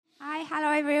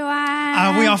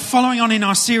We are following on in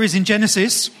our series in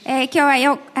Genesis. 今日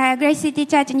はグレイスシティ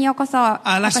チャーチにようこそお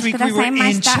Last 越し week くだ we さ were いま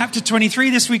in した。 chapter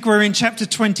 23. This week we're in chapter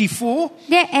 24.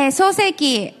 で、創世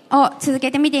記を続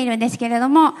けて見ているんですけれど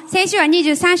も、先週は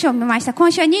23章を見ました。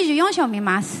今週は24章を見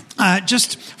ます。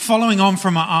Just following on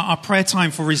from our prayer time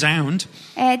for Resound.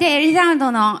 で、リザウン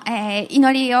ドの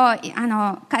祈りを、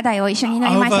課題を一緒に祈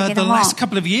りました Over け the ども、 last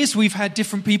couple of years, we've had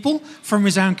different people from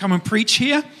Resound come and preach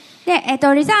here. で、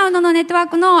リザウンドのネットワー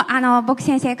クの、牧師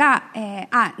先生が、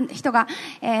人が、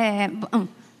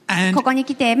ここに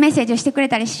来てメッセージをしてくれ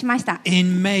たりしました。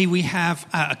In May, we have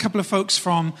a couple of folks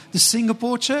from the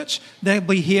Singapore church. They'll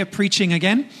be here preaching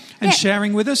again and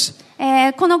sharing with us.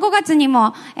 この5月に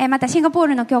も、またシンガポー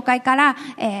ルの教会から、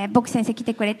牧師先生来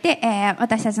てくれて、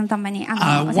私たちのためにお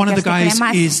説教 One を of して the くれ guys,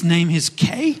 ます。 his name is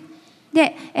Kay.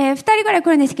 で、2人ぐらい来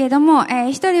るんですけれども、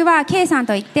1人は K さん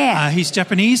といって、He's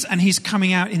Japanese and he's coming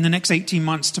out in the next 18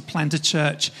 months to plant a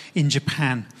church in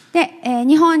Japan. で、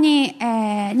日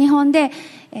本で、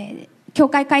教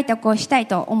会開拓をしたい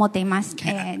と思っています。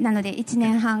なので1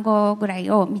年半後ぐらい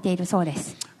を見ているそうで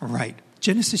す。Right.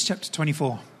 Genesis chapter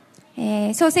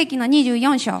 24. 創世記の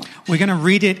24章。We're going to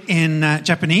read it in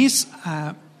Japanese.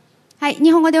 はい、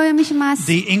日本語でお読みします。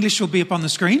 The English will be up on the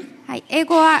screen. はい、英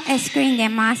語はスクリーンで出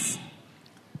ます。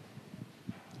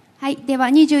はい、では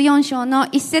24章の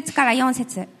1節から4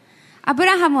節。アブ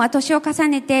ラハムは年を重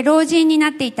ねて老人にな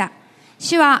っていた。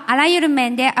主はあらゆる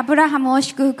面でアブラハムを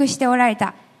祝福しておられ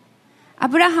た。ア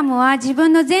ブラハムは自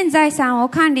分の全財産を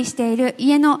管理している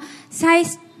家の最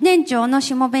年長の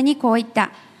しもべにこう言った。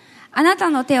あな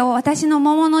たの手を私の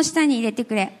桃の下に入れて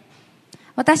くれ。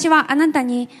私はあなた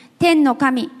に天の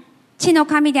神、地の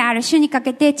神である主にか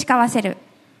けて誓わせる。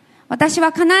私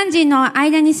はカナン人の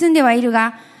間に住んではいる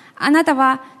が、あなた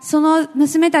はその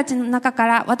娘たちの中か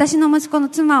ら私の息子の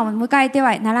妻を迎えて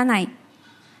はならない。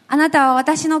あなたは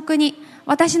私の国、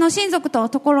私の親族と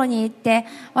ところに行って、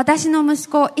私の息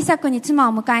子イサクに妻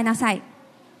を迎えなさい。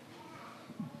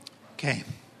Okay.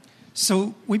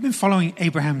 So we've been following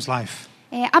Abraham's life.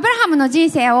 アブラハムの人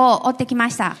生を追ってき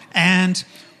ました。And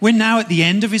we're now at the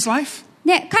end of his life.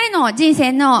 で、彼の人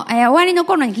生の、終わりの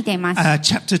頃に来ています。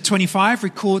Chapter 25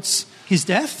 records his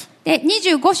death. で、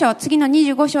25章、次の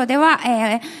25章では、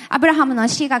アブラハムの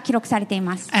死が記録されてい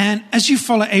ます。And as you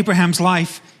follow Abraham's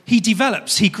life, he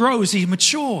develops, he grows, he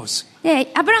matures.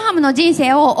 で、アブラハムの人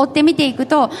生を追って見ていく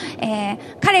と、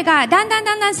彼がだん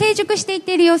だん成熟していっ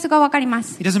ている様子がわかりま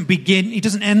す。He doesn't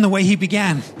end the way he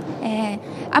began.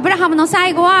 アブラハムの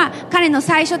最後は彼の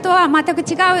最初とは全く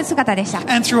違う姿でした。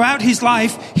And throughout his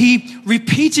life, he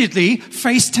repeatedly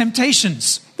faced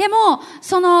temptations. でも、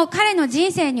その彼の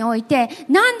人生において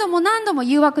何度も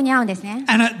誘惑に遭うんですね。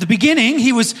And at the beginning,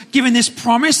 he was given this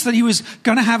promise that he was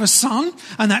going to have a son,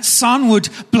 and that son would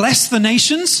bless the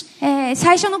nations.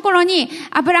 最初の頃に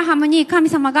アブラハムに神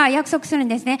様が約束するん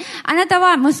ですね。あなた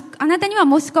には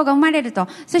息子が生まれると。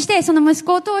そしてその息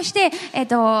子を通して、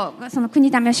その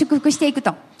国民を祝福していく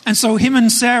と。And so him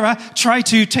and Sarah try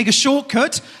to take a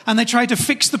shortcut, and they try to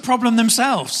fix the problem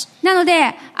themselves. なの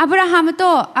で、アブラハム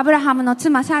とアブラハムの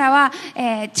妻サラは、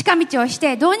近道をし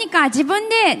てどうにか自分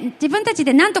たち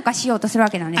で何とかしようとするわ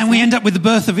けなんです、ね。And we end up with the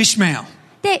birth of Ishmael.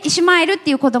 で、イシュマエルって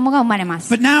いう子供が生まれま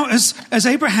す。But now, as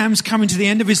Abraham's coming to the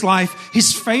end of his life,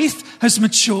 his faith has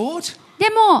matured. で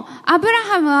も、アブラ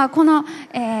ハムはこの、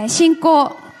信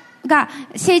仰が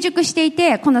成熟してい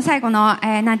て、この最後の、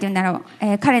なんて言うんだろ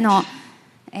う、彼の、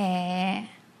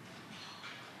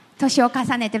年を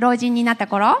重ねて老人になった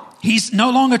頃、He's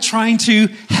no longer trying to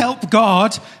help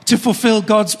God to fulfill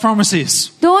God's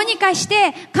promises. どうにかし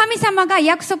て神様が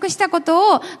約束したこ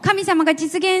とを神様が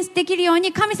実現できるよう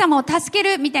に神様を助け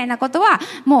るみたいなことは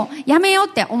もうやめようっ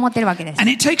て思ってるわけです。And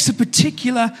it takes a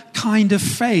particular kind of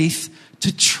faith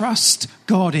to trust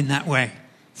God in that way.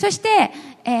 そして、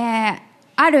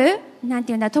あるなん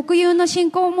ていうんだ特有の信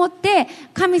仰を持って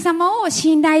神様を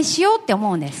信頼しようって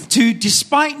思うんです。To,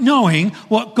 despite knowing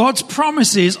what God's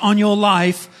promise is on your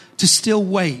life, to still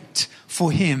wait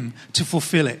for Him to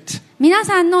fulfill it. 皆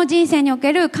さんの人生にお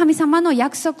ける神様の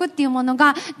約束っていうもの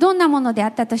がどんなものであ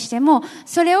ったとしても、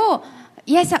それを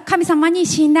神様に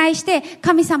信頼して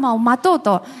神様を待とう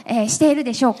と、している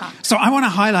でしょうか。 So I want to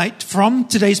highlight from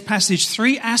today's passage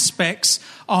 3 aspects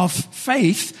of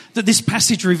faith that this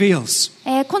passage reveals.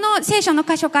 この聖書の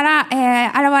箇所から、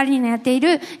現れになってい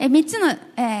る、3つの、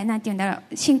なんていうんだろ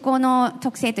う、信仰の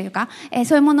特性というか、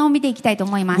そういうものを見ていきたいと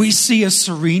思います。 We see a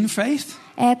serene faith.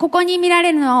 ここに見ら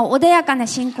れるのは穏やかな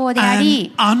信仰であ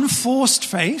り、 unforced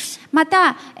faith, ま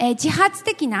た、自発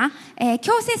的な、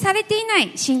強制されていな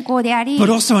い信仰であり、 but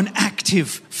also an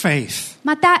active faith.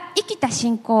 また生きた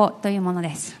信仰というもの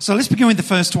です。 So let's begin with the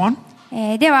first one.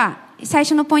 では最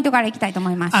初のポイントからいきたいと思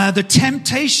います。The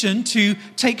temptation to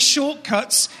take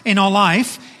shortcuts in our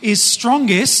life is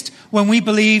strongest when we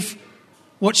believe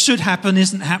what should happen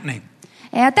isn't happening.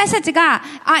 私たちが、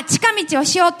近道を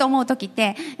しようと思うときっ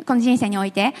て、この人生にお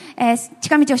いて、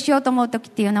近道をしようと思うときっ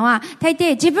ていうのは、大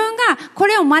抵自分がこ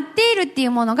れを待っているってい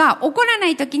うものが起こらな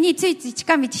いときについつい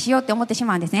近道しようって思ってし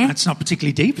まうんですね。That's not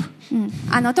particularly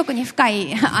deep. 特に深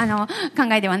い、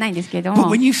考えではないんですけれど But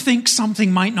も。when you think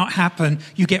something might not happen,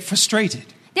 you get frustrated.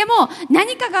 でも、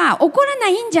何かが起こらな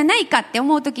いんじゃないかって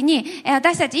思うときに、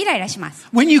私たちイライラします。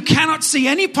When you cannot see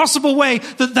any possible way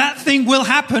that that thing will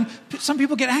happen, some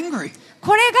people get angry.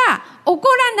 これが起こ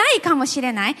らないかもし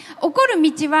れない。起こる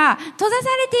道は閉ざさ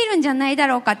れているんじゃないだ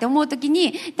ろうかって思うとき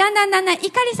に、だんだん怒り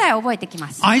さえ覚えてきま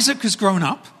す。Isaac has grown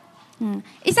up.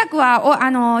 イサクは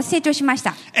成長しまし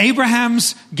た。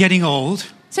Abraham's getting old.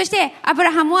 そしてアブ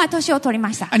ラハムは年を取り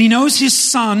ました。And he knows his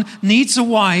son needs a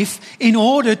wife in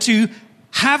order to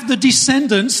have the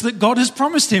descendants that God has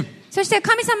promised him. そして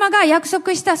神様が約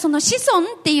束したその子孫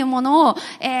っていうものを、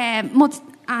持つ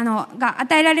が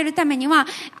与えられるためには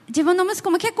自分の息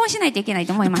子も結婚しないといけない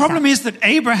と思いました。 The problem is that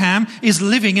Abraham is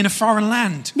living in a foreign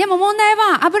land. でも問題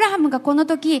はアブラハムがこの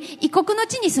時異国の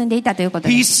地に住んでいたということ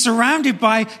です。 He's surrounded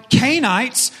by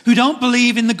Canaanites who don't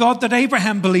believe in the God that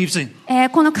Abraham believes in.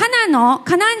 このカ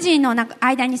ナン人の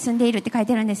間に住んでいるって書い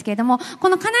てるんですけれども、こ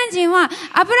のカナン人は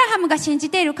アブラハムが信じ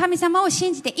ている神様を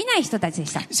信じていない人たちで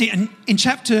した。 See, in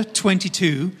chapter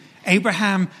 22,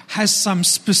 Abraham has some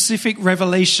specific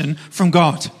revelation from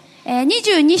God.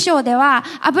 22章では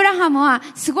アブラハムは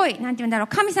すごいなんて言うんだろう、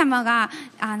神様が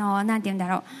なんて言うんだ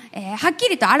ろう、はっき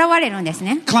りと現れるんです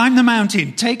ね。 Climb the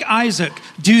mountain, take Isaac,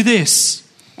 do this.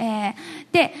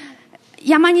 で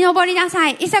山に登りなさ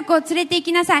い、イサクを連れて行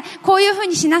きなさい、こういうふう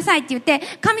にしなさいって言って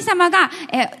神様が、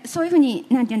そういうふうに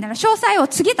なんて言うんだろう、詳細を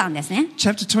告げたんですね。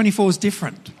 Chapter 24 is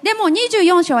different. でも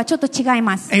24章はちょっと違い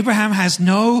ます。 Abraham has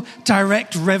no direct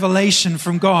revelation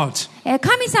from God.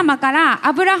 神様から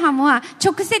アブラハムは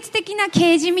直接的な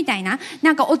啓示みたいな、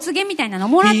なんかお告げみたいなのを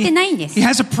もらってないんです。 He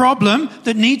has a problem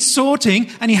that needs sorting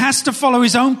and he has to follow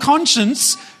his own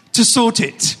conscience to sort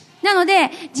it. なので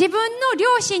自分の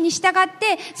良心に従っ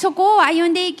てそこを歩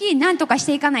んでいき、何とかし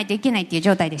ていかないといけないっていう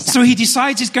状態でした。 So he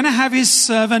decides he's going to have his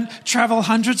servant travel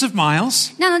hundreds of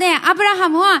miles. なのでアブラハ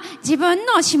ムは自分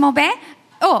のしもべ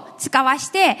を使わ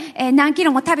して、何キ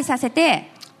ロも旅させ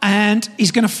て、And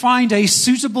he's going to find a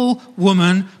suitable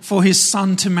woman for his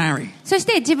son to marry. そし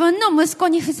て自分の息子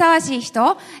にふさわしい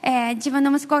人、自分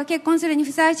の息子が結婚するに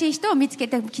ふさわしい人を見つけ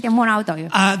てきてもらうという。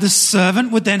The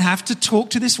servant would then have to talk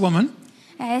to this woman.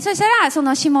 そしたらそ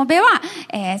のしもべは、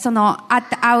その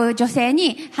会う女性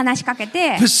に話しかけ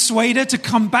て Persuade her to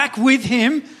come back with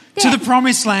him to the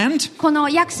promised land. この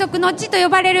約束の地と呼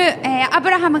ばれる、アブ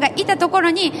ラハムがいたとこ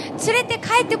ろに連れて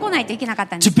帰ってこないといけなかっ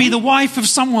たんで To す、be the wife of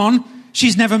someone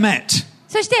she's never met.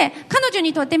 そして彼女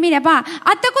にとってみれば会っ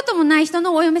たこともない人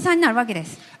のお嫁さんになるわけで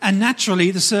す。 And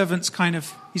naturally the servant's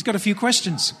he's got a few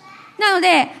questions. なの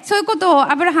でそういうこと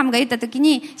をアブラハムが言ったとき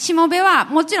にしもべは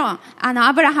もちろん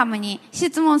アブラハムに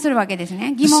質問するわけです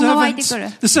ね。疑問が湧いてくる。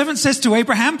 The servant says to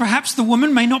Abraham, perhaps the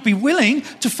woman may not be willing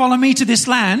to follow me to this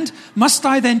land. Must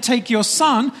I then take your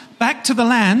son back to the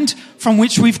land from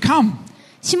which we've come?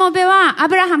 しもべはア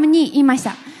ブラハムに言いまし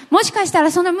た。もしかしたら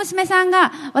その娘さん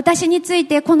が私につい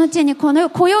てこの地に来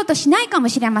ようとしないかも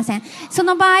しれません。そ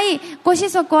の場合ご子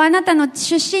息をあなたの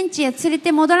出身地へ連れ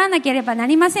て戻らなければな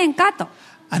りませんかと。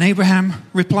And Abraham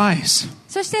replies.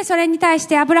 そしてそれに対し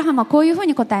てアブラハムはこういうふう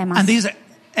に答えます。 And these are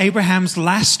Abraham's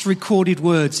last recorded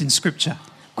words in Scripture.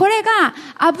 これが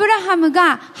アブラハム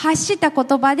が発した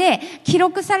言葉で記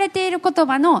録されている言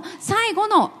葉の最後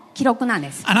の記録なん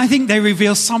です。 And I think they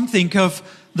reveal something of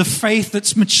the faith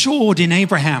that's matured in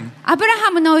Abraham. アブラ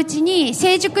ハムのうちに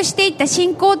成熟していった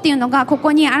信仰っていうのがこ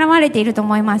こに現れていると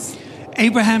思います。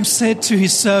 Abraham said to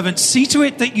his servant, see to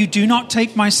it that you do not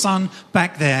take my son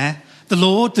back there. The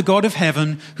Lord, the God of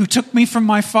heaven, who took me from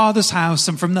my father's house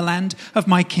and from the land of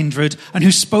my kindred, and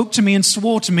who spoke to me and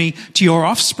swore to me, to your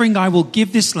offspring I will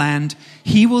give this land.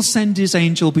 He will send his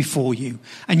angel before you,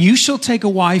 and you shall take a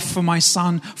wife for my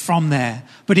son from there.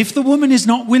 But if the woman is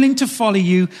not willing to follow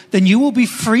you, then you will be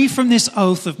free from this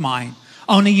oath of mine.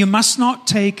 Only you must not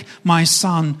take my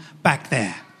son back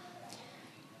there.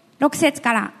 6節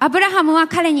からアブラハムは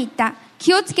彼に言った。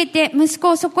気をつけて息子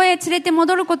をそこへ連れて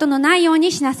戻ることのないよう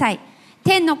にしなさい。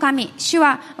天の神、主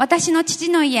は私の父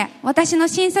の家、私の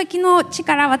親戚の地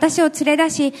から私を連れ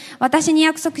出し、私に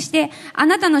約束して、あ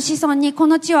なたの子孫にこ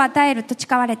の地を与えると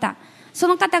誓われた。そ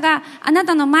の方があな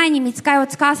たの前に御使いを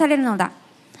使わされるのだ。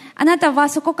あなたは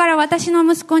そこから私の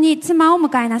息子に妻を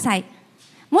迎えなさい。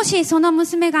もしその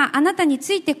娘があなたに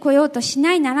ついてこようとし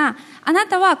ないなら、あな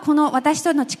たはこの私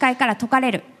との誓いから解か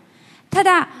れる。た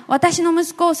だ、私の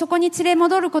息子をそこに連れ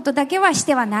戻ることだけはし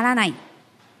てはならない。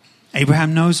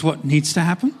Abraham knows what needs to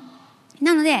happen.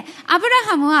 なので、アブラ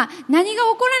ハムは何が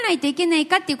起こらないといけない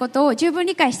かっていうことを十分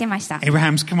理解してました。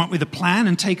Abraham's come up with a plan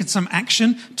and taken some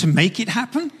action to make it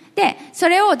happen. で、そ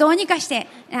れをどうにかして、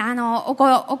起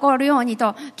こるように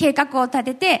と計画を立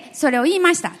てて、それを言い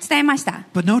ました。伝えました。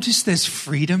But notice there's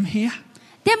freedom here.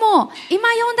 でも、今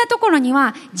読んだところに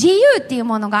は自由っていう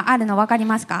ものがあるの分かり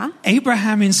ますか？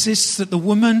 Abraham insists that the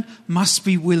woman must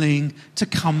be willing to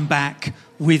come back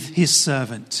with his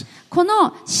servant. こ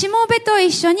のしもべと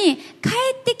一緒に帰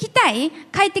ってきたい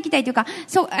というか、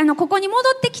ここに戻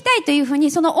ってきたいというふう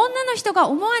にその女の人が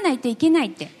思わないといけないっ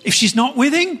て。If she's not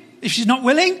willing,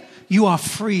 you are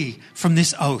free from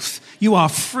this oath. You are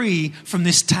free from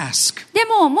this task. で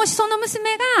も、もしその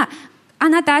娘があ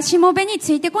なた、しもべに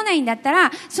ついてこないんだった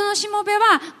ら、そのしもべ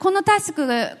は、このタス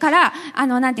クから、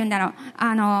なんて言うんだろ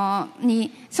う、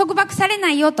に、束縛されな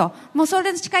いよと。もうそ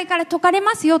れの誓いから解かれ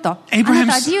ますよと。あなたは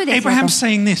自由ですよと。Abraham's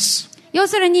saying this. 要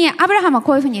するに、アブラハムは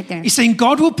こういうふうに言ってるんです。He's saying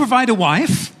God will provide a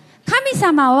wife. 神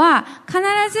様は必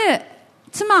ず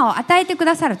妻を与えてく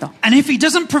ださると。And if he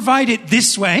doesn't provide it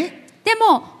this way, で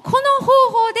も、この方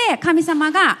法で神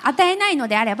様が与えないの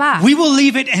であれば、we will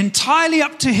leave it entirely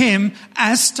up to him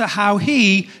as to how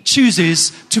he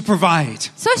chooses to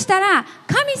provide. そしたら、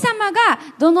神様が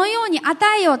どのように与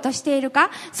えようとしているか、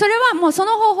それはもうそ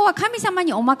の方法は神様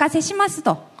にお任せします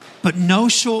と。But no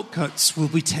shortcuts will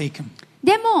be taken.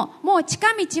 でも、もう近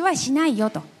道はしないよ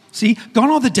と。See,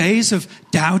 gone are the days of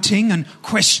doubting and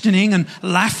questioning and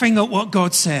laughing at what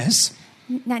God says.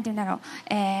 なんて言うんだろう。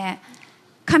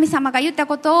神様が言った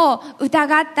ことを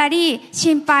疑ったり、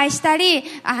心配したり、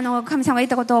神様が言っ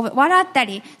たことを笑った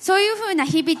り、そういうふうな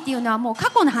日々っていうのはもう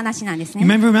過去の話なんですね。You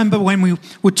remember when we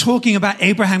were talking about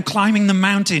Abraham climbing the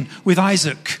mountain with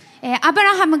Isaac? アブ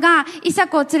ラハムがイサ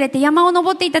クを連れて山を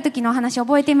登っていた時の話を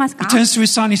覚えていますか？ He turns to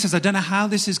his son, he says, I don't know how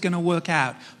this is going to work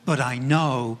out, but I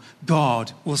know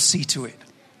God will see to it.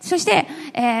 そして、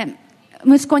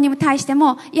息子に対して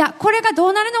も、いや、これがど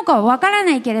うなるのかはわから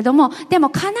ないけれども、でも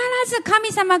必ず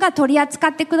神様が取り扱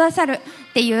ってくださる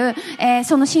っていう、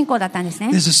その信仰だったんですね。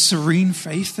There's a serene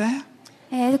faith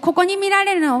there. ここに見ら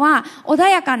れるのは穏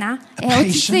やかな、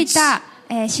落ち着いた、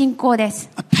信仰です。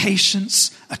A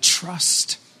patience, a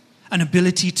trust. An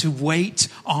ability to wait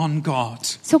on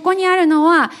God. そこにあるの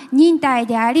は忍耐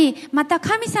であり、また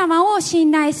神様を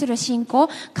信頼する信仰、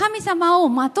神様を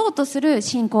待とうとする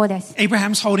信仰です。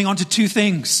Abraham's holding on to two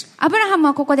things. アブラハム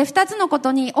はここで2つのこ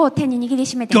とを手に握り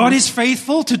しめています。God is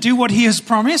faithful to do what he has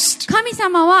promised. 神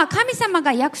様は神様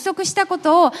が約束したこ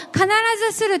とを必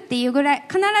ずするっていうぐらい、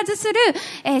必ずする、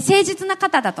誠実な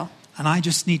方だと。And I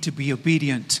just need to be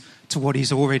obedient to what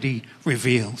he's already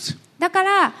revealed. だか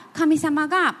ら神様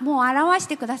がもう表し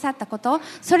てくださったこと、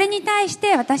それに対し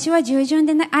て私は従順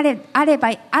であれ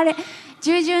ばい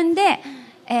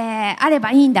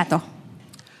いんだと。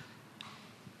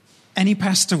Any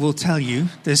pastor will tell you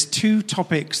there's two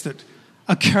topics that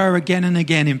occur again and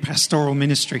again in pastoral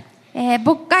ministry.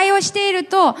 牧会をしている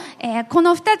と、こ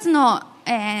の2つの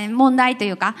問題と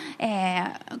いうか、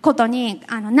ことに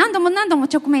何度も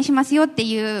直面しますよって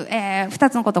いう、2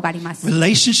つのことがあります。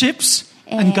Relationships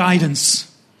and guidance.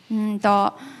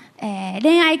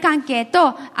 恋愛関係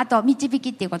とあと導き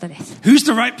っていうことです。Who's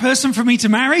the right person for me to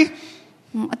marry?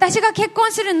 私が結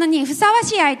婚するのにふさわ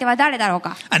しい相手は誰だろう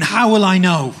か。And how will I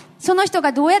know? その人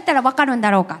がどうやったらわかるん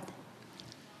だろうか。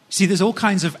See, there's all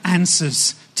kinds of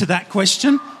answers to that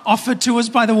question offered to us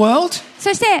by the world.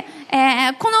 そして、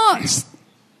こ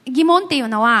の疑問っていう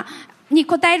のはに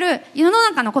答える世の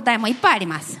中の答えもいっぱいあり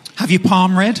ます。Have you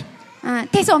palm read?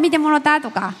 手相見てもらったと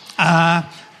か。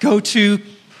Go to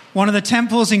one of the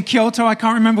temples in Kyoto. I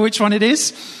can't remember which one it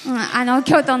is.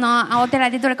 京都のお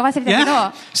寺でどれか忘れたけど。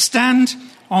Yeah. Stand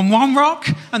on one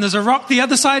rock and there's a rock the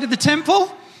other side of the temple.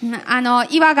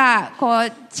 岩がこう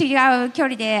違う距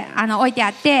離で置いてあ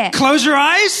って。Close your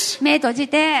eyes. 目閉じ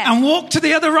て。And walk to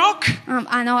the other rock.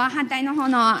 反対の方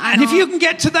のAnd if you can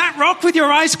get to that rock with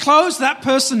your eyes closed, that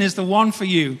person is the one for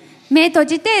you. 目閉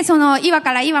じて、その岩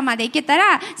から岩まで行けた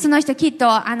ら、その人きっと、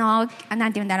なんて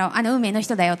言うんだろう、運命の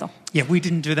人だよと。Yeah, we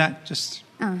didn't do that. Just.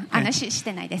 し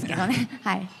てないですけどね。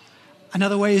はい。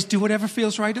Another way is do whatever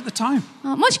feels right at the time.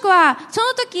 もしくは、そ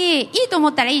の時、いいと思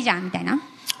ったらいいじゃん、みたいな。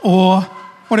Or,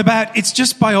 what about, it's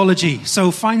just biology,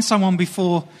 so find someone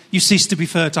before you cease to be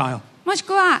fertile. もし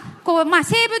くは、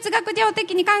生物学上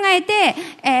的に考えて、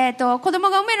子供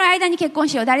が産める間に結婚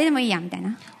しよう、誰でもいいやん、みたい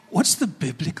な。What's the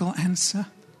biblical answer?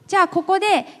 じゃあここ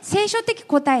で聖書的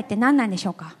答えって何なんでし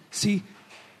ょうか？ See,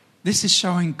 This is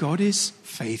showing God is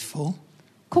faithful.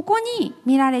 ここに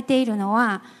見られているの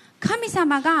は、神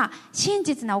様が真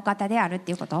実なお方であるっ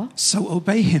ていうこと。So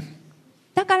obey him.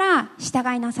 だから従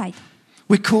いなさいと。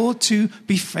We're called to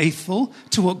be faithful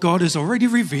to what God has already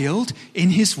revealed in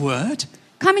his word.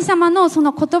 神様のそ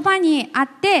の言葉にあっ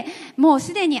て、もう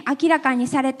すでに明らかに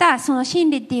されたその真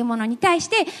理っていうものに対し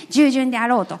て従順であ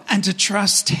ろうと。And to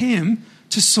trust him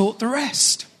to sort the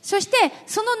rest. そして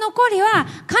その残りは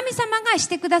神様がし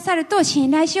てくださると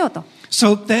信頼しようと。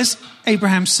So there's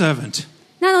Abraham's servant.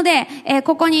 なので、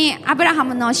ここにアブラハ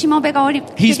ムのしもべが出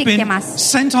て He's きて been ま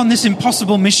す。 sent on this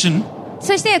impossible mission.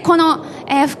 そしてこの、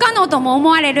不可能とも思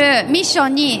われるミッショ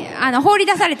ンに放り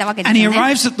出されたわけです And he よね。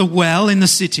 arrives at the well in the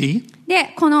city.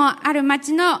 で、このある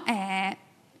町の、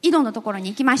井戸のところに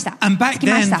行きました。 And 着 back き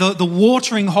まし then, た。 the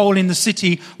watering hole in the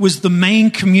city was the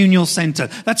main communal center.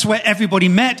 That's where everybody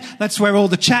met. That's where all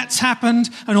the chats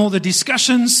happened and all the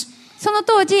discussions. その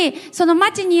当時、その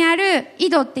町にある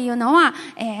井戸っていうのは、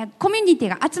コミュニティ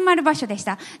が集まる場所でし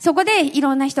た。そこでい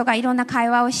ろんな人がいろんな会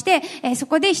話をして、そ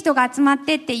こで人が集まっ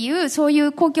てっていう、そうい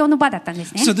う公共の場だったんで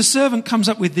すね。 So the servant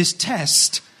comes up with this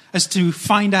test as to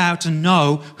find out and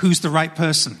know who's the right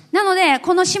person. なので、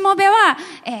このしもべは、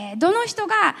どの人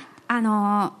が、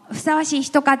ふさわしい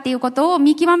人かっていうことを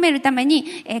見極めるために、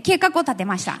計画を立て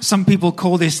ました。Some people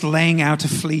call this laying out a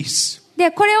fleece. で、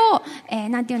これを、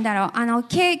なんて言うんだろう、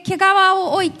毛皮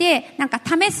を置いて、なんか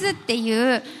試すって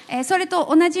いう、それ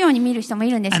と同じように見る人も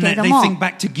いるんです And けれ they ども、 think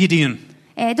back to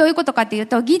Gideon, どういうことかという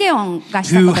と、ギデオンが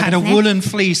した who ことで had a すね。 woolen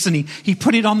fleece and he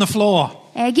put it on the floor.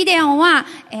 ギデオンは、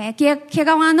毛皮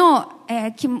の、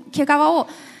毛皮を、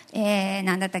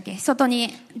なんだったっけ、外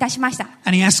に出しました。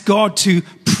 And he asked God to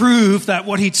prove that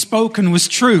what he'd spoken was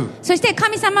true. そして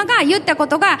神様が言ったこ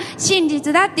とが真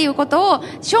実だっていうことを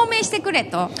証明してくれ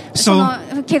と、そ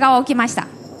の毛皮を着ました。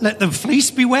Let the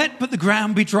fleece be wet, but the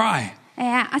ground be dry.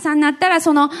 朝になったら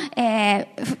その、毛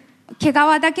皮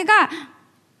だけが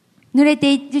濡れ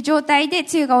ている状態で、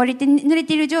露が降りて濡れ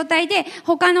ている状態で、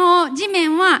他の地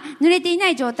面は濡れていな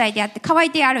い状態であって乾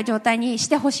いてある状態にし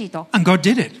てほしいと。 And God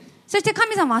did it. そして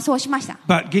神様はそうしました。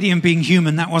 But Gideon being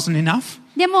human, that wasn't enough.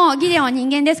 でもギデオンは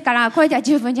人間ですからこれでは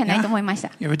十分じゃないと思いまし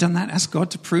た。 You ever done that? Ask God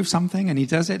to prove something and he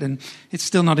does it and it's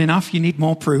still not enough. You need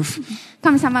more proof.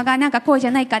 神様がなんかこうじ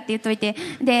ゃないかって言っといて、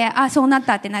で、そうなっ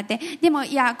たってなって、でも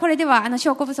いや、これでは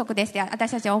証拠不足ですって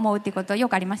私たちは思うっていうことよ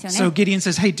くありますよね。 So Gideon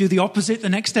says, hey, do the opposite the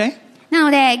next day. なの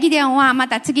で、ギデオンはま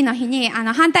た次の日に、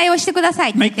反対をしてください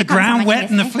って言っ Make て the 神様 ground に wet で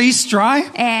す and ね the fleece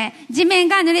dry. 地面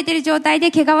が濡れている状態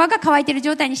で毛皮が乾いている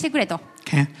状態にしてくれと。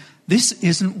 Okay. This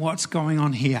isn't what's going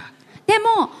on here. で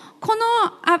も、この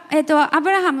ア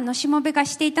ブラハムのしもべが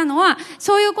していたのは、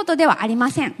そういうことではあり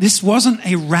ません。 This wasn't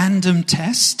a random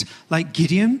test like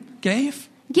Gideon gave.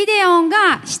 ギデオン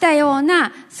がしたよう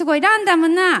な、すごいランダム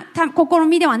な試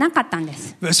みではなかったんで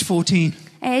す。 Verse 14.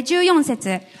 14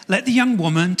節。Let the young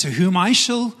woman to whom I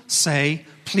shall say,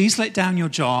 please let down your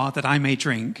jar that I may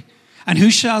drink, and who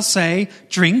shall say,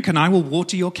 drink and I will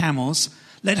water your camels,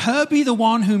 let her be the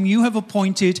one whom you have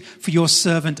appointed for your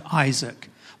servant Isaac.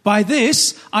 By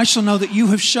this I shall know that you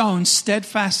have shown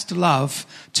steadfast love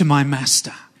to my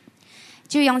master.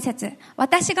 14節。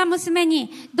私が娘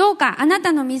に、どうかあな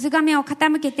たの水亀を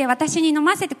傾けて私に飲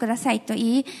ませてくださいと言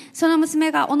い、その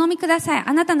娘がお飲みください。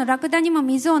あなたのラクダにも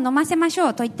水を飲ませましょ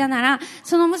うと言ったなら、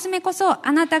その娘こそ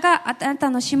あなた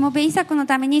のしもべイサクの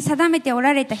ために定めてお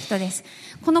られた人です。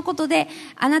このことで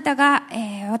あなたが、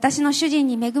私の主人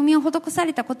に恵みを施さ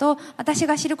れたことを私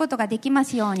が知ることができま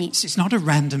すように。It's not a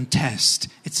random test.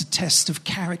 It's a test of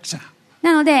character.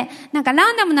 なので、なんか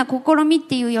ランダムな試みっ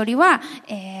ていうよりは、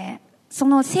そ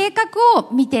の性格を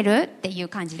見てるっていう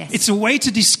感じです。 It's a way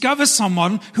to discover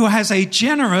someone who has a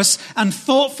generous and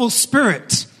thoughtful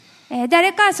spirit.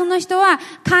 誰かその人は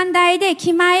寛大で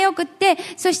気前よくって、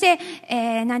そして、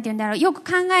なんて言うんだろう、よく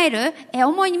考える、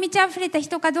思いに満ち溢れた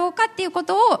人かどうかっていうこ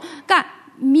とが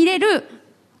見れる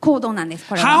行動なんです。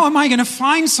これは。 How am I going to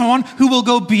find someone who will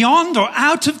go beyond or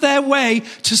out of their way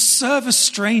to serve a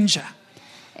stranger?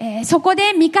 そこ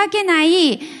で見かけな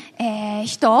い、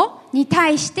人に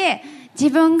対して自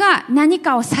分が何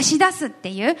かを差し出すって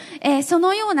いう、そ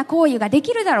のような行為がで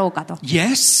きるだろうかと。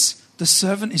 Yes, the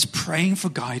servant is praying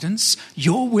for guidance.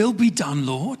 Your will be done,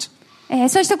 Lord.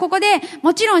 そしてここで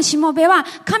もちろんしもべは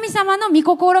神様の御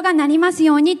心がなります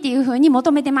ようにっていうふうに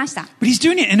求めてました。 But he's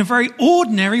doing it in a very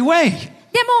ordinary way.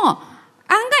 でも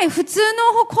案外普通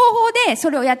の方法でそ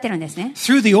れをやってるんですね。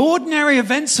 Through the ordinary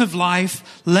events of life,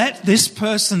 let this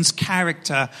person's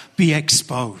character be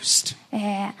exposed.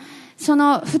 そ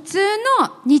の普通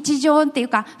の日常っていう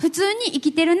か、普通に生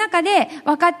きてる中で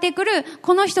分かってくる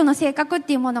この人の性格っ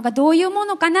ていうものがどういうも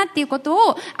のかなっていうこと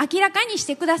を明らかにし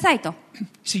てくださいと。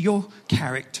See, your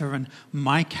character and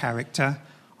my character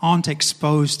aren't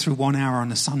exposed through 1 hour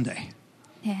on a Sunday.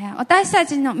 私た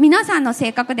ちの皆さんの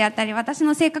性格であったり、私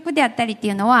の性格であったりって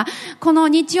いうのは、この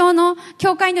日曜の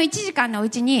教会の1時間のう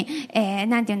ちに、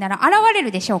なんていうんだろう、現れる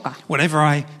でしょうか。Whatever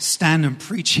I stand and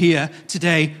preach here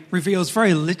today reveals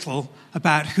very little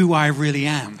about who I really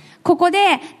am. ここ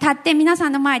で立って皆さ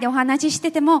んの前でお話しし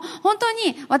てても、本当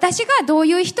に私がどう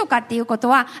いう人かっていうこと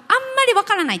はあんまりわ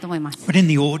からないと思います。But in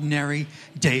the ordinary,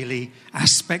 daily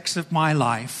aspects of my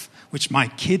life, which my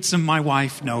kids and my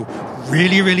wife know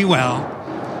really, really well,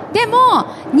 でも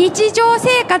日常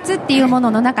生活っていうもの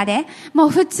の中で、もう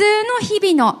普通の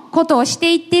日々のことをし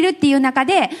ていってるっていう中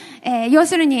で、要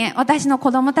するに私の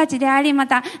子供たちであり、ま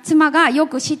た妻がよ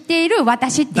く知っている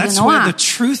私っていう that's の where は the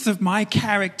truth of my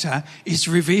character is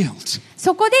revealed.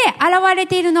 そこで現れ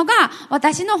ているのが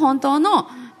私の本当の、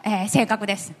性格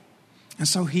です。 And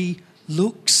so he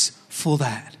looks for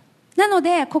that. なの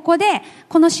でここで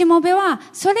このしもべは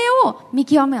それを見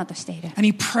極めようとしている。 And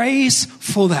he prays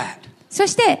for that. そ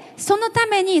してそのた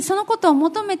めにそのことを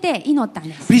求めて祈ったん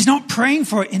です。 But he's not praying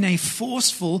for it in a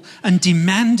forceful and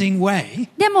demanding way.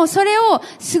 でもそれを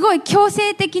すごい強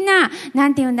制的な、な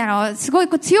んて言うんだろう、すごい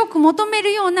強く求め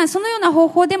るような、そのような方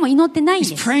法でも祈ってないん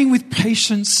He's です。 praying with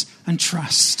patience and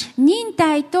trust. 忍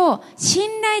耐と信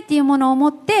頼っていうものを持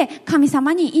って神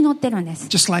様に祈ってるんです。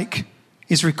 Just like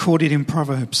is recorded in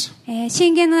Proverbs.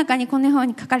 箴言の中にこのよう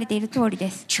に書かれている通り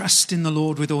です。 Trust in the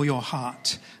Lord with all your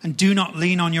heart and do not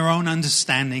lean on your own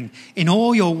understanding. In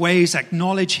all your ways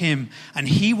acknowledge him and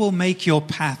he will make your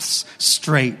paths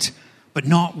straight, but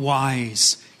not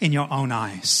wise in your own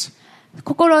eyes.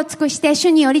 心を尽くして主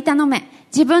により頼め。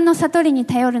自分の悟りに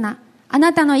頼るな。あ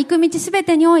なたの行く道すべ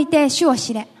てにおいて主を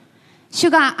知れ。主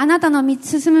があなたの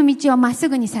進む道をまっす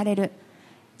ぐにされる。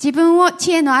自分を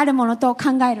知恵のあるものと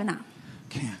考えるな。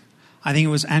Okay. I think it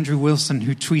was Andrew Wilson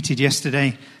who tweeted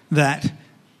yesterday that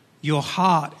your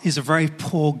heart is a very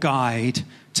poor guide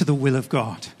to the will of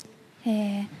God.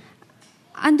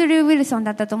 アンドリュー・ウィルソン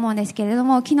だったと思うんですけれど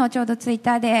も、昨日ちょうどツイッ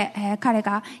ターで、彼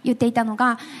が言っていたの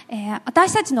が、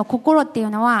私たちの心っていう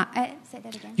のは、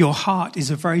Your heart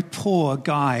is a very poor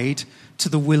guide to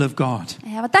the will of God.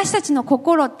 私たちの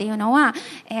心っていうのは、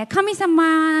神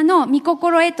様の御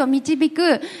心へと導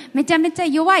くめちゃめちゃ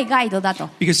弱いガイドだと。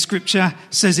Because Scripture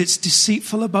says it's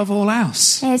deceitful above all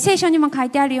else. 聖書にも書い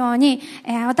てあるように、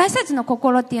私たちの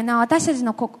心っていうのは私た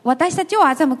ちを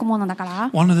欺くものだから。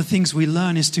One of the things we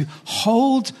learn is to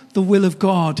hold the will of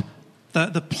God,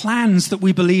 the plans that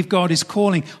we believe God is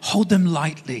calling, hold them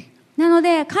lightly. なの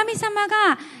で神様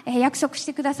が約束し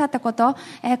てくださったこと、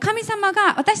神様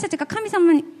が私たちが神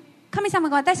様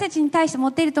が私たちに対して持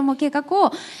っていると思う計画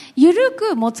を緩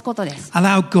く持つことです。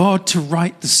Allow God to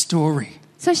write the story.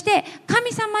 そして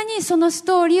神様にそのス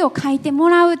トーリーを書いても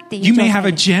らうっていう You 状 may 態 have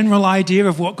a です。 general idea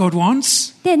of what God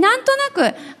wants, で、なんと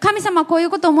なく神様はこうい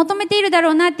うことを求めているだ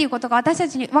ろうなっていうことが私た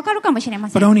ちに分かるかもしれま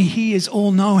せ but ん。 only He is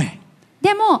all-knowing.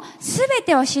 でも全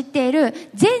てを知っている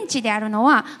全知であるの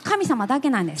は神様だけ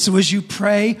なんです。 So as you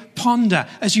pray, ponder.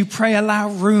 As you pray, allow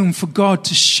room for God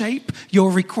to shape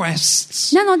your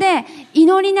requests. なので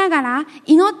祈りながら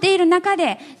祈っている中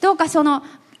でどうかその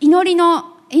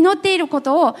祈っているこ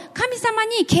とを神様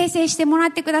に形成してもら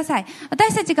ってください。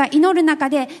私たちが祈る中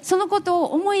でそのこと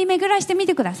を思い巡らしてみ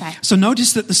てください。 So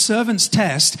notice that the servant's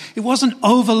test, it wasn't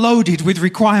overloaded with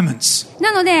requirements.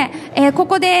 なので、こ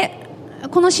こで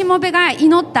このしもべが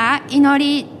祈った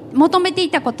祈り求めて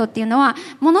いたことっていうのは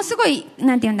ものすごい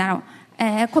なんて言うんだろ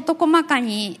う、事細か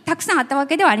にたくさんあったわ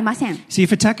けではありません。 See,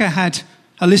 if Ataka had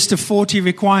a list of 40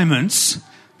 requirements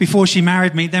before she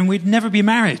married me, then we'd never be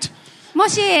married. も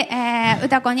し、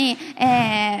歌子に、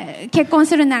結婚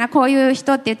するならこういう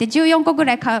人って言って14個ぐ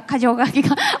らい箇条書き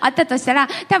があったとしたら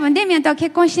多分デミアンとは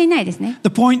結婚していないですね。 The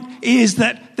point is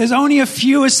that there's only a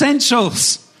few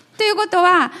essentials. ということ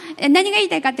は何が言い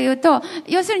たいかというと、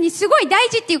要するにすごい大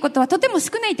事っていうことはとても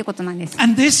少ないってことなんです。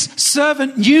 And this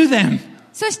servant knew them.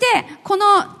 そしてこの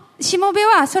しもべ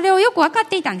はそれをよく分かっ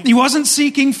ていたんです。 He wasn't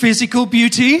seeking physical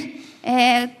beauty.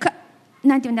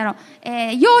 なんて言うんだろう、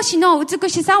容姿の美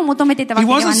しさを求めていたわ He け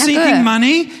では wasn't seeking なく、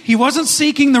 money. He wasn't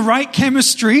seeking the right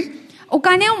chemistry. お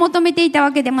金を求めていた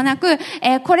わけでもなく、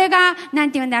これがな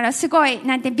んて言うんだろう、すごい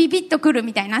なんてビビッとくる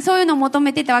みたいな、そういうのを求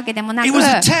めていたわけでもなく、 It was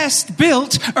a test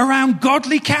built around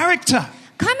godly character.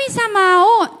 神様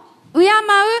をその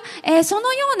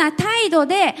ような態度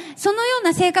で、そのよう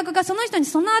な性格がその人に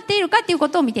備わっているかっていうこ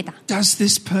とを見てた。Does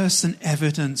this person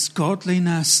evidence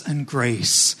godliness and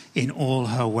grace in all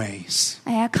her ways?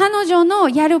 彼女の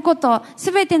やること、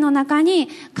すべての中に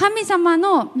神様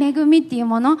の恵みっていう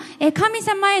もの、神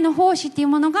様への奉仕っていう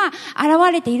ものが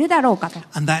現れているだろうかと。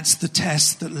And that's the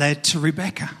test that led to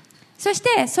Rebecca. そし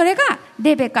てそれが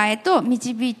レベカへと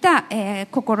導いた、テ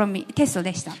スト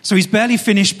でした。So he's barely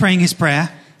finished praying his prayer.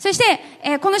 そし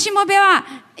て、このしもべは、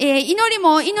祈り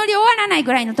終わらない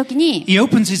ぐらいの時に、He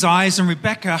opens his eyes and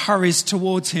Rebecca hurries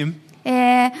towards him.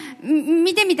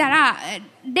 見てみたら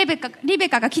リベ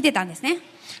カが来てたんですね。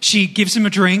She gives him a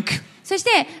drink. そし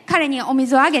て彼にお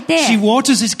水をあげて、 She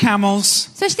waters his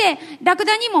camels. そしてラク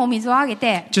ダにもお水をあげ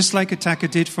て、 Just like Ataka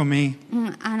did for me.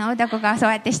 ウダコがそ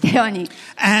うやってしたように。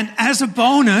And as a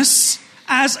bonus,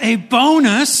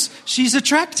 she's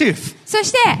attractive. そ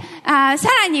してさ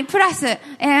らにプラス、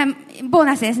ボー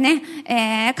ナスですね、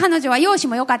彼女は容姿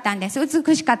も良かったんです。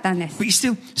美しかったんです。 But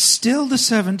still the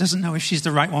servant doesn't know if she's the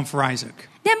right one for Isaac.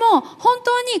 でも本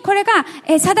当にこれが、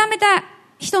定め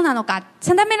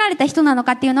られた人なの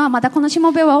かっていうのはまだこのし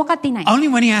もべは分かっていない。 Only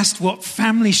when he asked what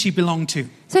family she belonged to.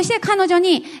 そして彼女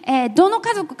に、どの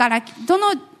家族から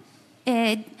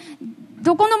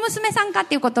どこの娘さんかっ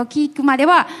ていうことを聞くまで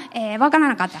は、分から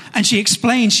なかった。 And she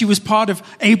explained she was part of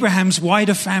Abraham's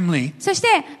wider family. そして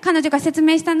彼女が説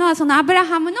明したのはそのアブラ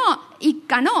ハムの一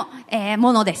家の、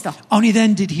ものですと。 Only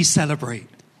then did he celebrate.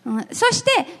 そし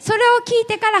てそれを聞い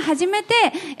てから初め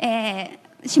て、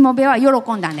しもべは喜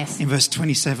んだんです。 In verse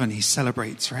 27, he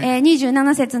celebrates, right?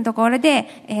 27節のところ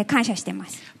で、感謝していま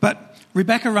す。 But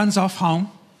Rebecca runs off home,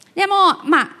 でも、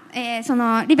そ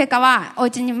のリベカはお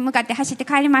家に向かって走って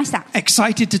帰りました。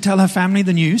 excited to tell her family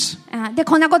the news. で、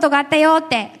こんなことがあったよっ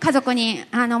て家族に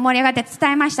盛り上がって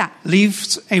伝えました。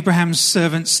 Leaves Abraham's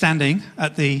servant standing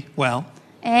at the well.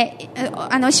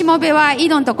 しもべは井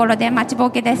戸のところで待ちぼ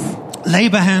うけです。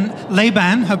 Laban,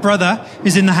 her brother,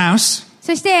 is in the house.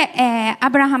 そして、ア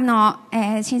ブラハムの、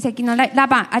親戚の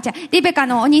リベカ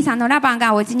のお兄さんのラバン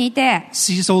がお家にいて、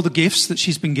 Sees all the gifts that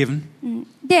she's been given.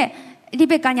 で、リ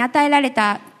ベカに与えられ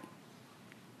た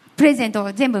プレゼント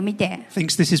を全部見て、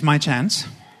 Thinks this is my chance.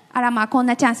 こん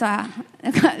なチャンスは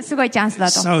すごいチャンス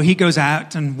だと。 So he goes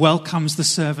out and welcomes the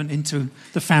servant into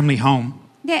the family home.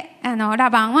 で、ラ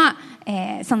バンは、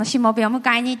そのしもべを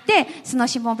迎えに行って、その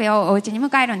しもべをお家に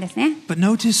迎えるんですね。 But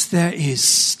notice there is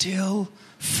still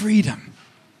freedom.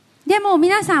 でも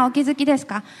皆さんお気づきです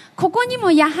か？ここに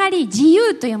もやはり自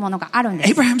由というものがあるんで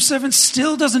す。 Abraham's servant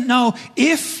still doesn't know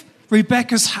if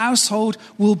Rebecca's household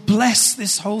will bless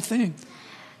this whole thing.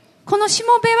 このし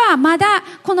もべはまだ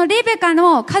このレベカ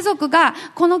の家族が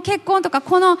この結婚とか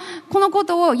このこ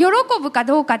とを喜ぶか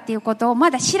どうかっていうことをま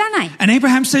だ知らない。 And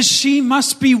Abraham says she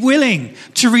must be willing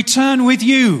to return with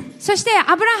you. そして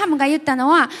アブラハムが言ったの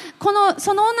は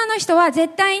その女の人は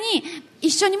絶対に一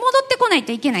緒に戻ってこない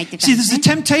といけないって言ったん See, です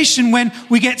there's a ね。 temptation when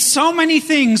we get so many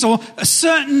things or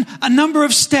a number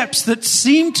of steps that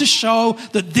seem to show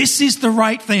that this is the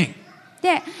right thing.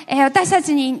 で、私た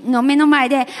ちの目の前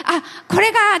で、こ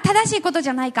れが正しいことじ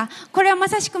ゃないか、これはま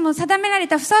さしくも定められ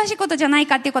たふさわしいことじゃない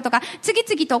かっていうことが次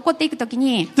々と起こっていくとき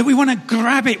に、 That we want to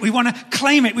grab it, we want to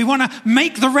claim it, we want to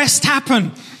make the rest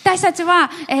happen. 私たちは、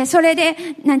それで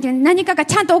何かが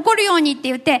ちゃんと起こるようにって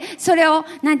言って、それをギ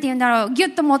ュ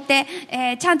ッと持って、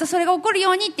ちゃんとそれが起こる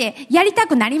ようにってやりた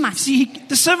くなります。 See,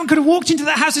 the servant could have walked into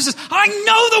that house and says, I know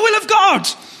the will of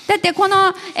God. だってこ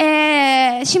の、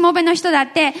しもべの人だ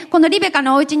ってこのリベカ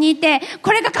のお家にいて、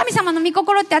これが神様の御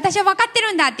心って私は分かって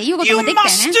るんだっていうこと You ができたよ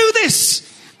must ね。 do this.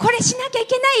 これしなきゃい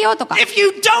けないよとか、 If you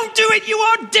don't do it, you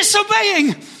are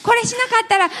disobeying. これしなかっ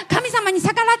たら神様に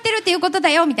逆らってるっていうことだ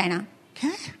よみたいな。 Okay.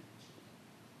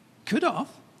 Could have,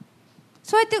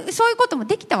 そういうことも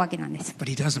できたわけなんです。 but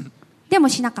he doesn't. でも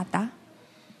しなかった。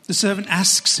 The servant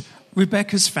asks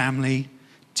Rebecca's family,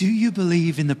 do you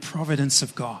believe in the providence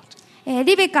of God?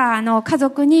 リベカの家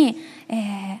族に、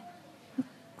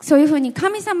そういうふうに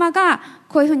神様が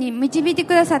こういうふうに導いて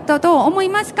くださったと思い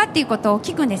ますかっていうことを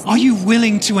聞くんですね。 Are you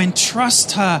willing to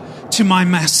entrust her to my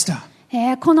master?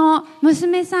 この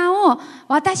娘さんを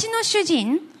私の主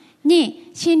人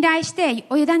に信頼して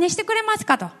お委ねしてくれます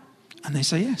かと。 And they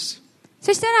say yes.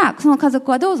 そしたらその家族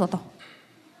はどうぞと。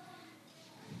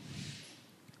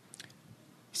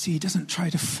 See, he doesn't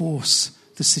try to force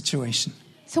the situation.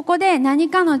 そこで何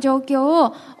かの状況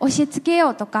を押し付けよ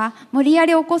うとか無理や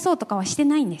り起こそうとかはして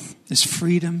ないんです。 There's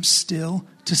freedom still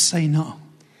to say no.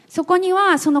 そこに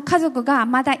はその家族が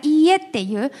まだいいえって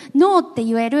いうノーって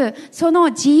言えるその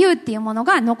自由っていうもの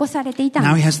が残されていたん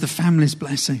Now で he す。 has the family's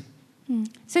blessing.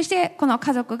 そしてこの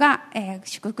家族が、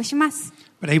祝福します。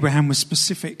But Abraham was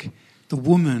specific. The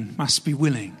woman must be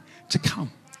willing to come.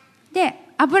 で、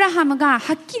アブラハムが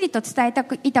はっきりと伝えて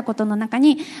いたことの中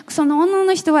に、その女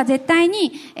の人は絶対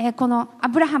に、このア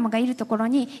ブラハムがいるところ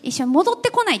に一緒に戻って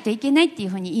こないといけないっていう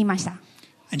ふうに言いました。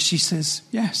And she says,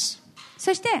 yes.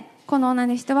 そしてこの女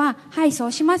の人は、はい、そ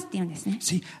うしますって言うんですね。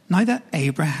See, neither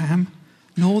Abraham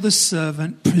nor the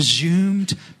servant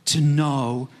presumed to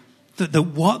know that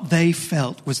what they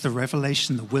felt was the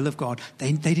revelation, the will of God.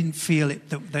 They didn't feel it,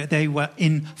 that they were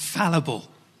infallible.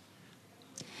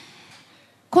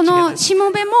 このし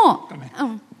もべも、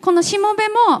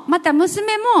また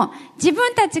娘も自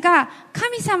分たちが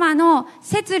神様の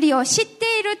摂理を知っ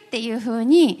ているっていうふう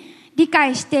に理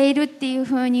解しているっていう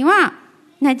ふうには、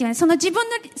なんていうの、その自分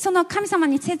の、その神様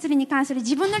に摂理に関する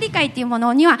自分の理解っていうも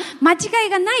のには間違い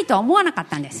がないとは思わなかっ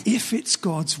たんです。If it's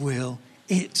God's will,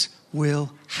 it will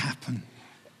happen.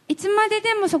 いつまで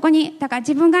でもそこに、だから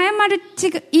自分が謝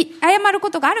る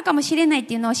ことがあるかもしれないっ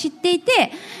ていうのを知ってい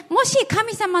て、もし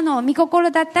神様の御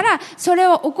心だったら、それ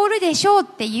は起こるでしょうっ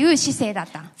ていう姿勢だっ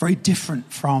た。Very different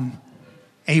from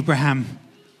Abraham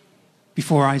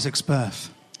before Isaac's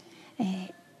birth.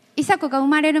 イサクが生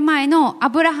まれる前のア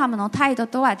ブラハムの態度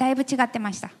とはだいぶ違って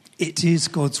ました。It is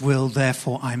God's will,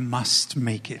 therefore I must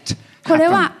make it happen. これ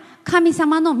は神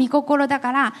様の御心だ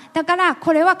から、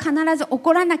これは必ず起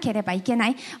こらなければいけな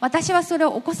い。私はそれ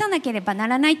を起こさなければな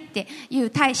らないってい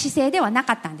う姿勢ではな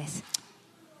かったんです。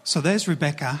So there's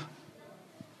Rebecca.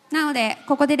 なので、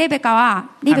ここでリベカ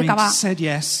は、Having said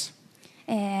yes,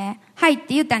 はいっ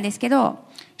て言ったんですけど、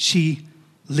she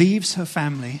leaves her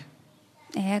family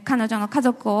彼女の家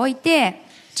族を置いて、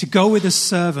to go with a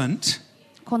servant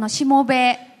このしも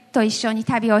べと一緒に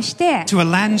旅をして、to a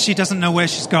land she doesn't know where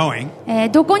she's going,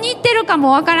 どこに行ってるか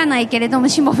もわからないけれども、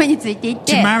しもべについて行っ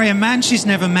て、to marry a man she's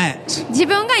never met. 自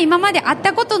分が今まで会っ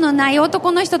たことのない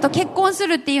男の人と結婚す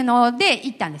るっていうので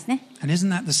行ったんですね。And isn't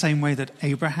that the same way that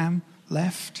Abraham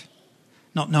left?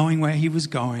 Not knowing where he was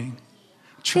going,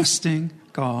 trusting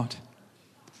God.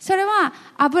 それは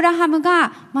アブラハム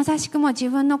がまさしくも自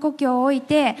分の故郷を置い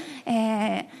て、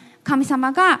神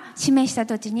様が示した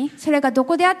土地に、それがど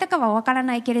こであったかはわから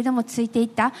ないけれどもついていっ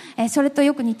た、それと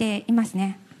よく似ています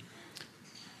ね。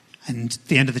And at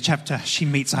the end of the chapter, she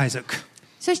meets Isaac.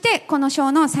 そしてこの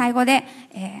章の最後で、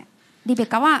リベ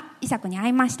カはイサクに会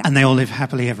いました。And they all live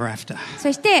happily ever after.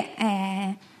 そして、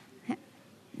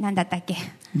何だったっけ、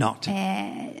Not.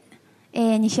 永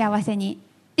遠に幸せに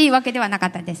っていうわけではなか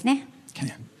ったですね。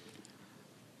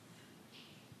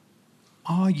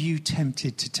Are you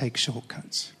tempted to take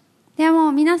shortcuts? で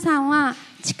も皆さんは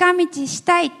近道し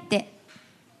たいって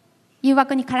誘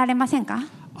惑に駆られませんか？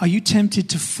 Are you tempted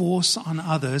to force on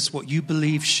others what you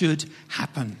believe should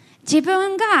happen? 自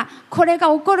分がこれが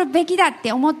起こるべきだっ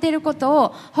て思っていること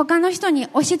を他の人に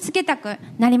押し付けたく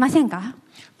なりませんか？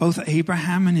 Both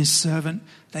Abraham and his servant,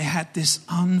 they had this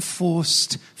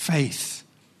unforced faith.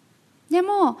 で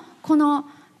もこの、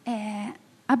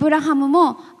アブラハム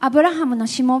もアブラハムの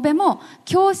しもべも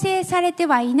強制されて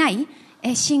はいない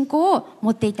信仰を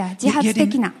持っていた自発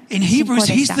的な信仰で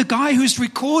した。In Hebrews, he's the guy who's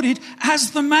recorded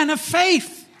as the man of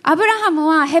faith. アブラハム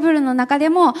はヘブルの中で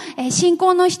も信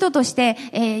仰の人として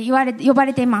呼ば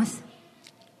れています。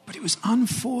But it was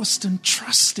unforced and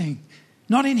trusting,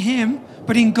 not in him,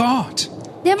 but in God.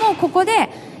 でもここで、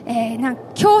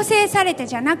強制されて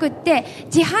じゃなくって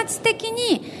自発的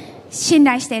に信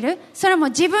頼している。それも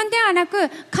自分ではなく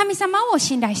神様を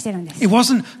信頼しているんです。It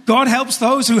wasn't God helps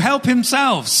those who help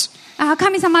themselves.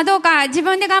 神様どうか自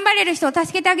分で頑張れる人を助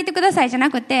けてあげてくださいじゃな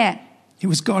くて、It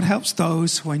was God helps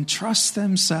those who entrust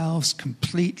themselves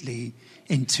completely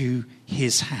into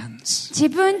His hands. 自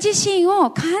分自身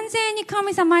を完全に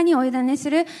神様にお委ねす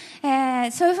る、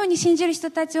そういうふうに信じる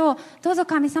人たちをどうぞ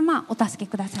神様お助け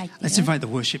くださいっていう。Let's invite the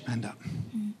worship band up.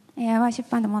 ワーシッ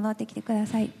プバンド戻ってきてくだ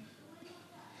さい。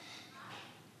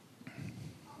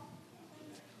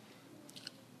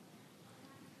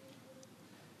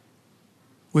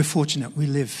We're fortunate we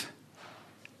live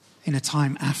in a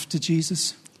time after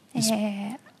Jesus, his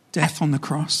death on the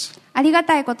cross. ありが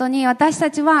たいことに私た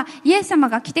ちはイエス様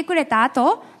が来てくれた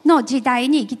後の時代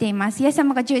に生きています。イエス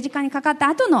様が十字架にかかった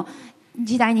後の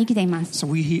時代に生きています。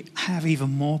So we have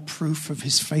even more proof of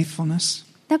his faithfulness.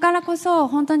 だからこそ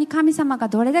本当に神様が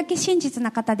どれだけ真実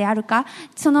な方であるか、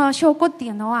その証拠ってい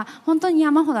うのは本当に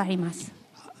山ほどあります。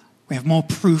We have more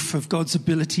proof of God's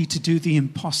ability to do the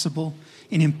impossible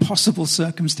in impossible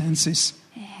circumstances.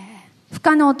 不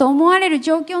可能と思われる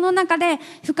状況の中で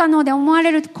不可能で思わ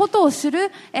れることをする、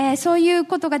そういう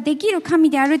ことができる神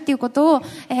であるっていうことを、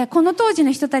この当時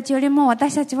の人たちよりも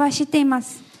私たちは知っていま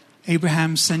す。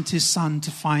Abraham sent his son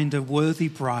to find a worthy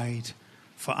bride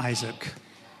for Isaac.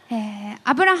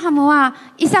 アブラハムは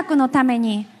イサクのため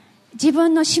に自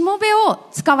分のしもべを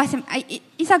使わせ、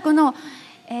イサクの、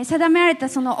定められた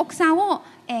その奥さんを、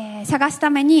探すた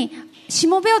めにし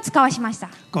もべを使わしました。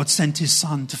God sent his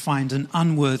son to find an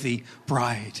unworthy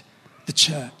bride, the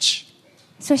church.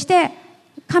 そして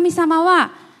神様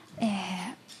は、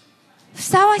ふ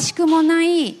さわしくもな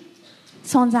い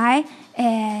存在、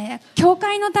教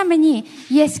会のために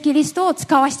イエス・キリストを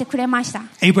使わせてくれました。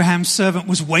Abraham's servant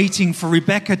was waiting for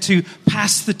Rebekah to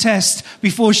pass the test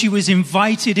before she was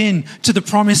invited in to the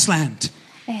promised land.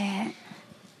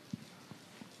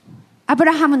 アブ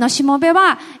ラハムのしもべ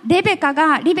はリベカ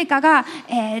が、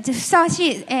ふさわ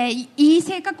しい、いい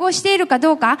性格をしているか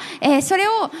どうか、それ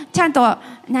をちゃんと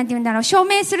なんて言うんだろう、証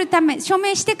明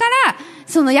してから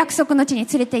その約束の地に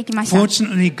連れて行きました。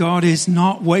Fortunately, God is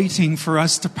not waiting for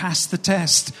us to pass the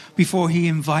test before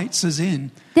He invites us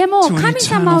in でも to an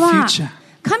eternal future.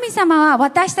 神様は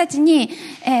私たちに、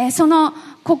その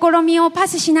試みをパ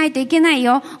スしないといけない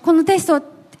よ。このテスト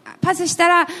をパスした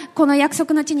らこの約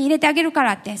束の地に入れてあげるか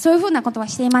らって、そういうふうなことは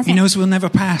していませ He ん。 knows we'll never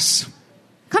pass.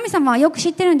 神様はよく知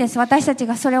ってるんです。私たち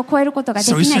がそれを超えることがで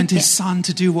き So He ないっ sent て。 His Son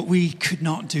to do what we could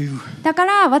not do. だか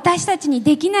ら私たちに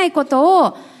できないこと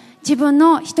を自分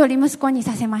の一人息子に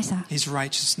させました。 His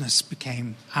righteousness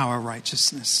became our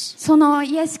righteousness. その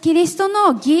イエス・キリスト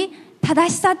の義、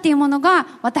正しさっていうものが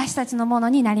私たちのもの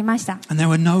になりました。 And there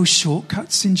were no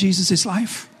shortcuts in Jesus'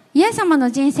 life. イエス様の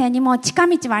人生にも近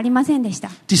道はありませんでした。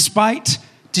 Despite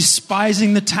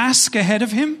despising the task ahead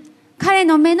of Him, 彼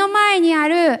の目の前にあ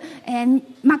る、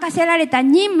任せられた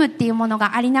任務っていうもの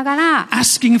がありながら、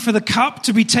 asking for the cup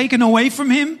to be taken away from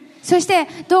Him, そして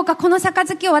どうかこの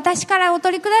杯を私から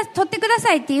取ってくだ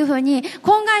さいっていうふうに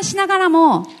懇願しながら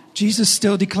も、 Jesus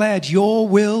still declared, Your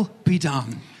will be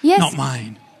done, Yes. not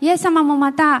mine. イエス様も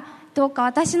またどうか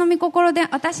私の御心で、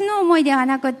私の思いでは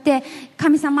なくって、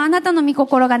神様あなたの御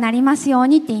心がなりますよう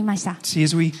にって言いました。 See,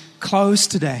 as we close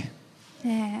today,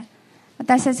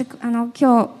 私たち今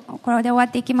日これで終わ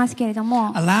っていきますけれど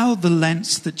も、 allow the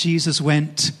lengths that Jesus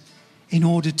went in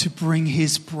order to bring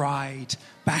His bride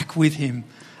back with Him.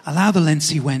 Allow the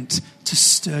lengths He went to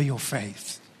stir your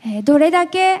faith. どれだ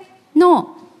け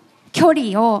の距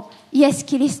離をイエス・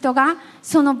キリストが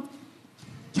その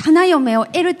花嫁を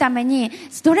得るために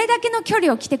どれだけの距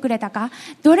離を来てくれたか、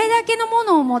どれだけのも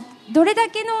のをも、どれだ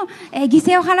けの犠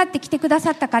牲を払って来てくだ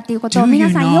さったかということを皆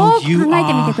さんよく考え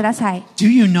てみてください。 Do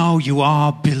you know you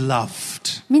are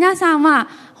beloved? 皆さんは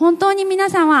本当に皆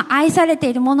さんは愛されて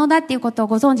いるものだっていうことを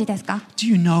ご存知ですか？ Do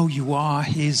you know you are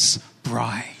His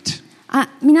bride?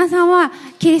 皆さんは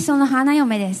キリストの花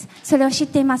嫁です。それを知っ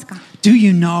ていますか？ Do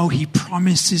you know He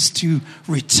promises to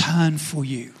return for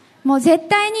you? もう絶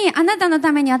対にあなたの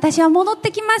ために私は戻っ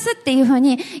てきますっていうふう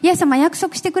にイエス様約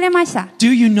束してくれました。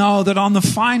 Do you know that on the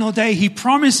final day He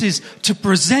promises to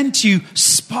present you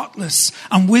spotless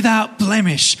and without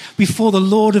blemish before the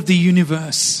Lord of the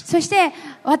universe? そして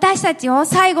私たちを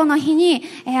最後の日に、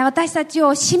私たち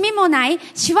をシミもない、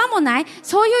シワもない、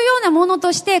そういうようなもの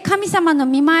として神様の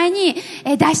御前に、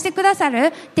出してくださ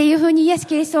るっていうふうにイエス・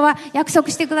キリストは約束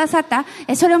してくださった。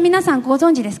それを皆さんご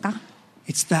存知ですか？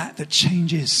 It's that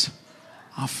changes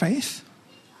our faith.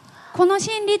 この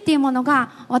真理っていうもの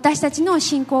が私たちの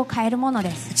信仰を変えるもの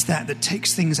です。 It's that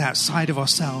takes things outside of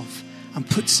ourselves and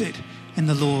puts it in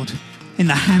the Lord, in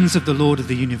the hands of the Lord of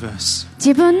the universe.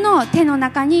 自分の手の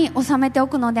中に収めてお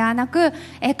くのではなく、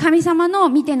神様の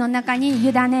御手の中に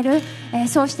委ねる、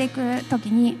そうしていくとき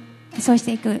に、そうし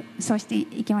て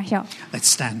いきましょう。 Let's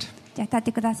stand. じゃあ立っ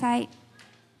てください。